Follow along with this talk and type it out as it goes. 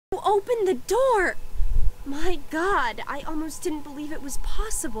Open the door! My God, I almost didn't believe it was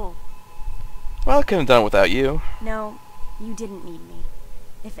possible. Well, I couldn't have done it without you. No, you didn't need me.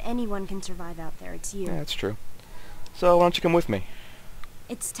 If anyone can survive out there, it's you. Yeah, that's true. So, why don't you come with me?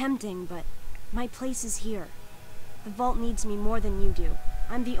 It's tempting, but my place is here. The vault needs me more than you do.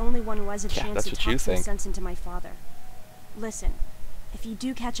 I'm the only one who has a chance to talk some sense into my father. Listen, if you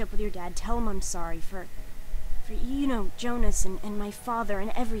do catch up with your dad, tell him I'm sorry for you know, Jonas and my father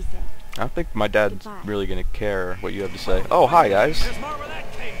and everything. I don't think my dad's really gonna care what you have to say. Oh, hi guys. How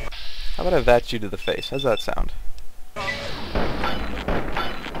about I vat you to the face? How's that sound?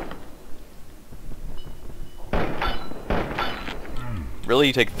 Really?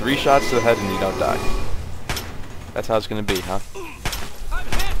 You take 3 shots to the head and you don't die? That's how it's gonna be, huh?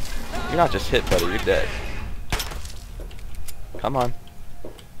 You're not just hit, buddy. You're dead. Come on.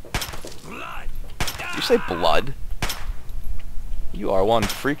 You say blood? You are one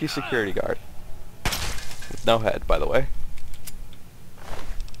freaky security guard. With no head, by the way.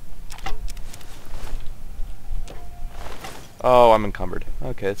 Oh, I'm encumbered.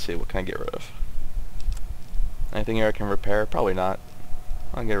 Okay, let's see. What can I get rid of? Anything here I can repair? Probably not.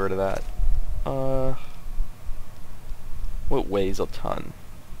 I'll get rid of that. What weighs a ton?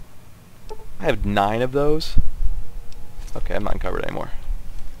 I have 9 of those? Okay, I'm not encumbered anymore.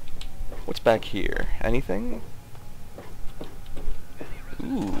 What's back here? Anything?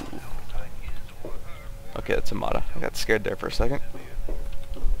 Ooh. Okay, that's Amada. I got scared there for a second.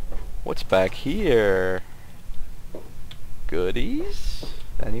 What's back here? Goodies?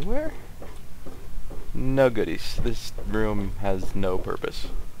 Anywhere? No goodies. This room has no purpose.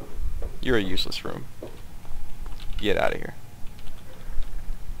 You're a useless room. Get out of here.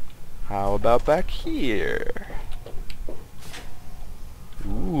 How about back here?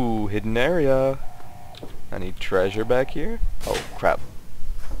 Ooh, hidden area. Any treasure back here? Oh, crap.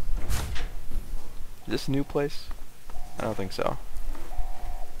 Is this a new place? I don't think so.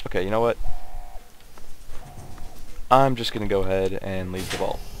 Okay, you know what? I'm just gonna go ahead and leave the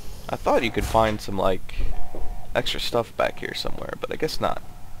vault. I thought you could find some, like, extra stuff back here somewhere, but I guess not.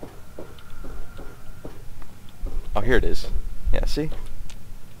 Oh, here it is. Yeah, see?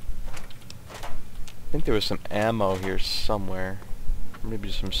 I think there was some ammo here somewhere. Maybe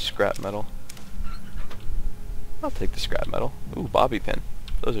just some scrap metal. I'll take the scrap metal. Ooh, bobby pin.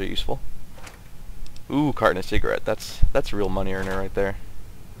 Those are useful. Ooh, carton of cigarette. That's a real money earner right there.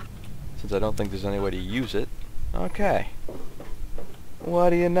 Since I don't think there's any way to use it. Okay. What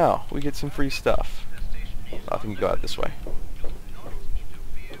do you know? We get some free stuff. I think we go out this way.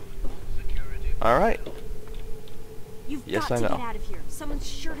 Alright. Yes, I know. Get out of here. Someone's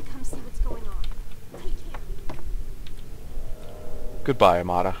sure to come see what's going on. Take care. Goodbye,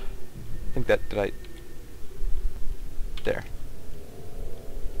 Amada. I think that, there.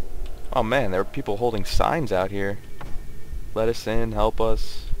 Oh man, there are people holding signs out here. Let us in, help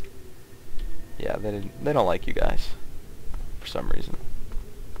us. Yeah, they don't like you guys. For some reason.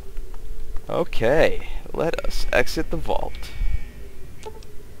 Okay, let us exit the vault.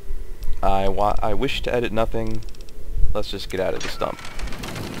 I wish to edit nothing. Let's just get out of this dump.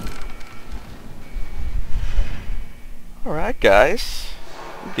 Alright guys,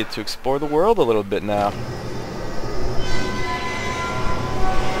 we get to explore the world a little bit now.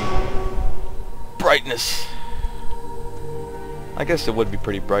 Brightness! I guess it would be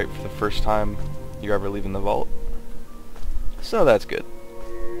pretty bright for the first time you're ever leaving the vault. So that's good.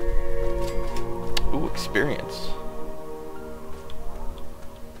 Ooh, experience.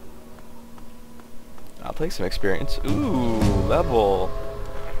 I'll take some experience. Ooh, level.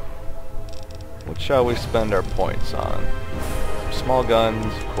 What shall we spend our points on? Small guns,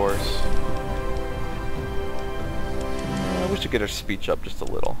 of course. We should get our speech up just a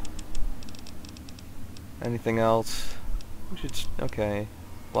little. Anything else? We should, okay.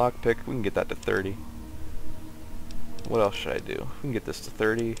 Lockpick, we can get that to 30. What else should I do? We can get this to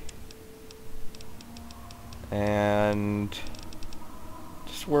 30. And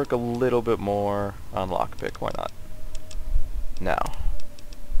just work a little bit more on lockpick, why not? Now.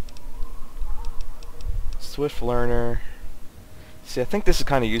 Swift learner. See, I think this is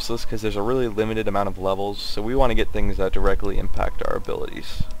kind of useless because there's a really limited amount of levels, so we want to get things that directly impact our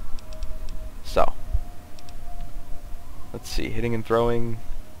abilities. So. Let's see, hitting and throwing.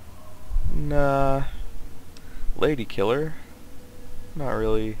 Nah. Lady killer. Not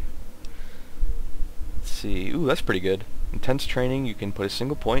really. Let's see. Ooh, that's pretty good. Intense training, you can put a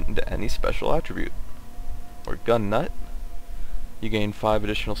single point into any special attribute. Or gun nut. You gain 5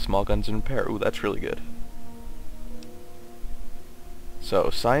 additional small guns in repair. Ooh, that's really good.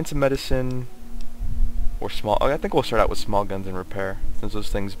 So, science and medicine. Or small... I think we'll start out with small guns and repair, since those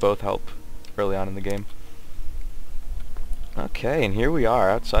things both help early on in the game. Okay, and here we are,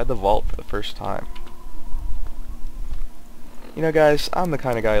 outside the vault for the first time. You know, guys, I'm the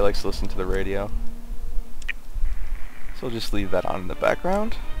kind of guy who likes to listen to the radio. So we'll just leave that on in the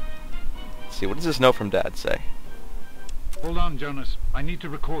background. Let's see, what does this note from Dad say? Hold on, Jonas. I need to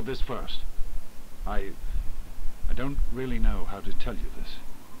record this first. I don't really know how to tell you this.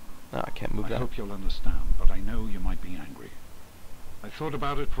 No, I can't move that. I hope you'll understand, but I know you might be angry. I thought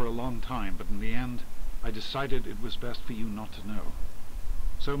about it for a long time, but in the end, I decided it was best for you not to know.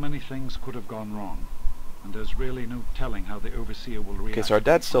 So many things could have gone wrong, and there's really no telling how the Overseer will react. Okay, so our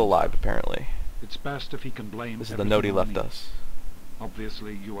dad's still alive, apparently. It's best if he can blame This is the note he left us.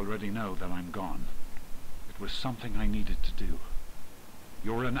 Obviously, you already know that I'm gone. It was something I needed to do.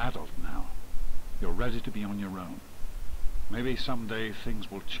 You're an adult now. You're ready to be on your own. Maybe someday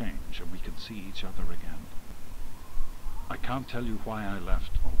things will change and we can see each other again. I can't tell you why I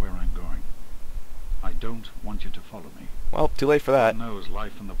left or where I'm going. I don't want you to follow me. Well, too late for that. God knows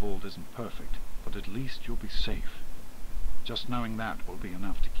life in the vault isn't perfect, but at least you'll be safe. Just knowing that will be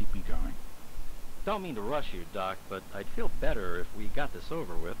enough to keep me going. Don't mean to rush you, Doc, but I'd feel better if we got this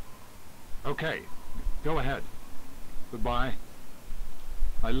over with. Okay, go ahead. Goodbye.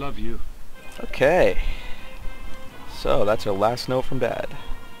 I love you. Okay. So, that's our last note from Dad.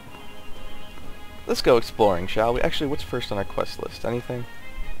 Let's go exploring, shall we? Actually, what's first on our quest list? Anything?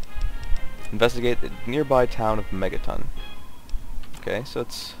 Investigate the nearby town of Megaton. Okay, so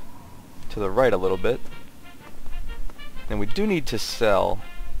it's to the right a little bit. And we do need to sell.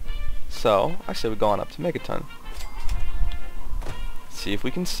 So, I say we go on up to Megaton. See if we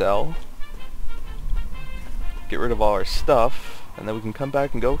can sell. Get rid of all our stuff. And then we can come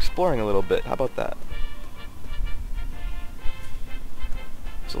back and go exploring a little bit. How about that?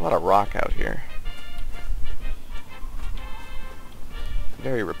 There's a lot of rock out here.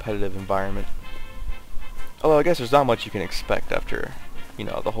 Very repetitive environment. Although I guess there's not much you can expect after, you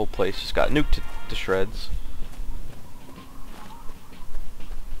know, the whole place just got nuked to shreds.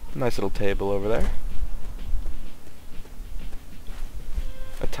 Nice little table over there.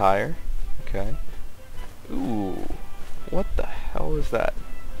 A tire. Okay. Ooh. What the hell is that?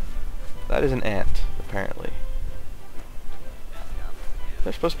 That is an ant, apparently.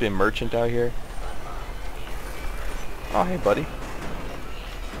 There's supposed to be a merchant out here. Oh, hey, buddy.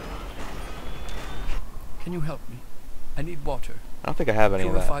 Can you help me? I need water. I don't think I have any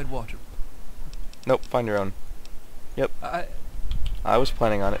of that. Purified water. Nope, find your own. Yep. I was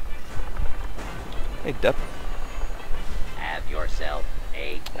planning on it. Hey, Depp. Have yourself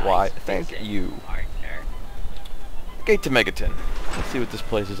a nice Why, thank you. Partner. Gate to Megaton. Let's see what this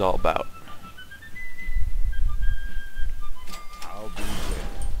place is all about. I'll be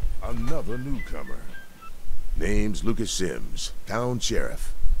there. Another newcomer. Name's Lucas Sims, town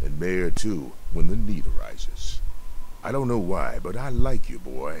sheriff, and mayor too, when the need arises. I don't know why, but I like you,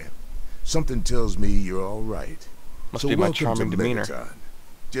 boy. Something tells me you're all right. Must so be my welcome charming to demeanor. Megaton.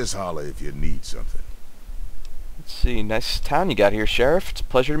 Just holler if you need something. Let's see, nice town you got here, Sheriff. It's a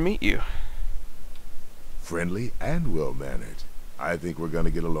pleasure to meet you. Friendly and well-mannered. I think we're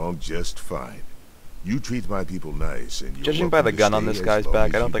gonna get along just fine. You treat my people nice, and you're Judging by the welcome to gun on stay this as guy's long back,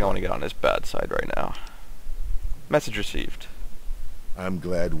 as I don't you think I want to want. get on his bad side right now. Message received. I'm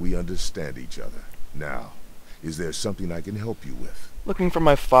glad we understand each other. Now, is there something I can help you with? Looking for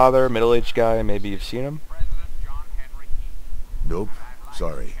my father, middle-aged guy. Maybe you've seen him? Nope.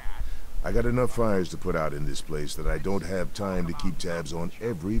 Sorry. I got enough fires to put out in this place that I don't have time to keep tabs on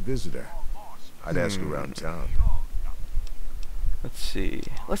every visitor. I'd ask around town. Let's see.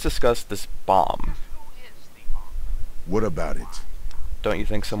 Let's discuss this bomb. What about it? Don't you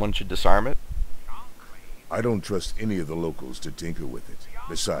think someone should disarm it? I don't trust any of the locals to tinker with it.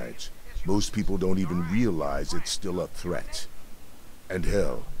 Besides, most people don't even realize it's still a threat. And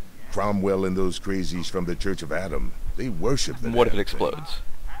hell, Cromwell and those crazies from the Church of Adam, they worship the What if it damn thing. explodes?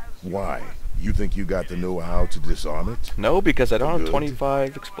 Why? You think you got the know-how to disarm it? No, because I don't have Good.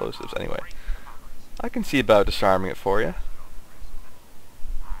 25 explosives. Anyway, I can see about disarming it for you.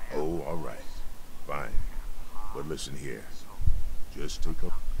 Oh, all right. Fine. But listen here. Just take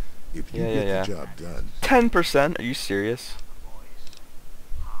up. If you get the job done. 10%? Are you serious?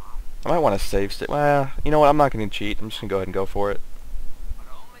 I might want to save state. Well, you know what? I'm not going to cheat. I'm just going to go ahead and go for it.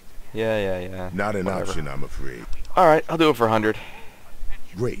 Yeah. Not an Whatever. option, I'm afraid. Alright, I'll do it for 100.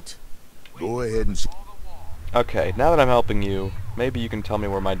 Great. Go ahead and... Okay, now that I'm helping you, maybe you can tell me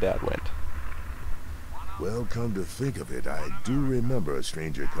where my dad went. Well, come to think of it, I do remember a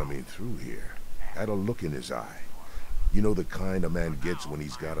stranger coming through here. Had a look in his eye. You know the kind a man gets when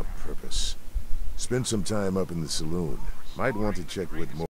he's got a purpose. Spend some time up in the saloon. Might want to check with more.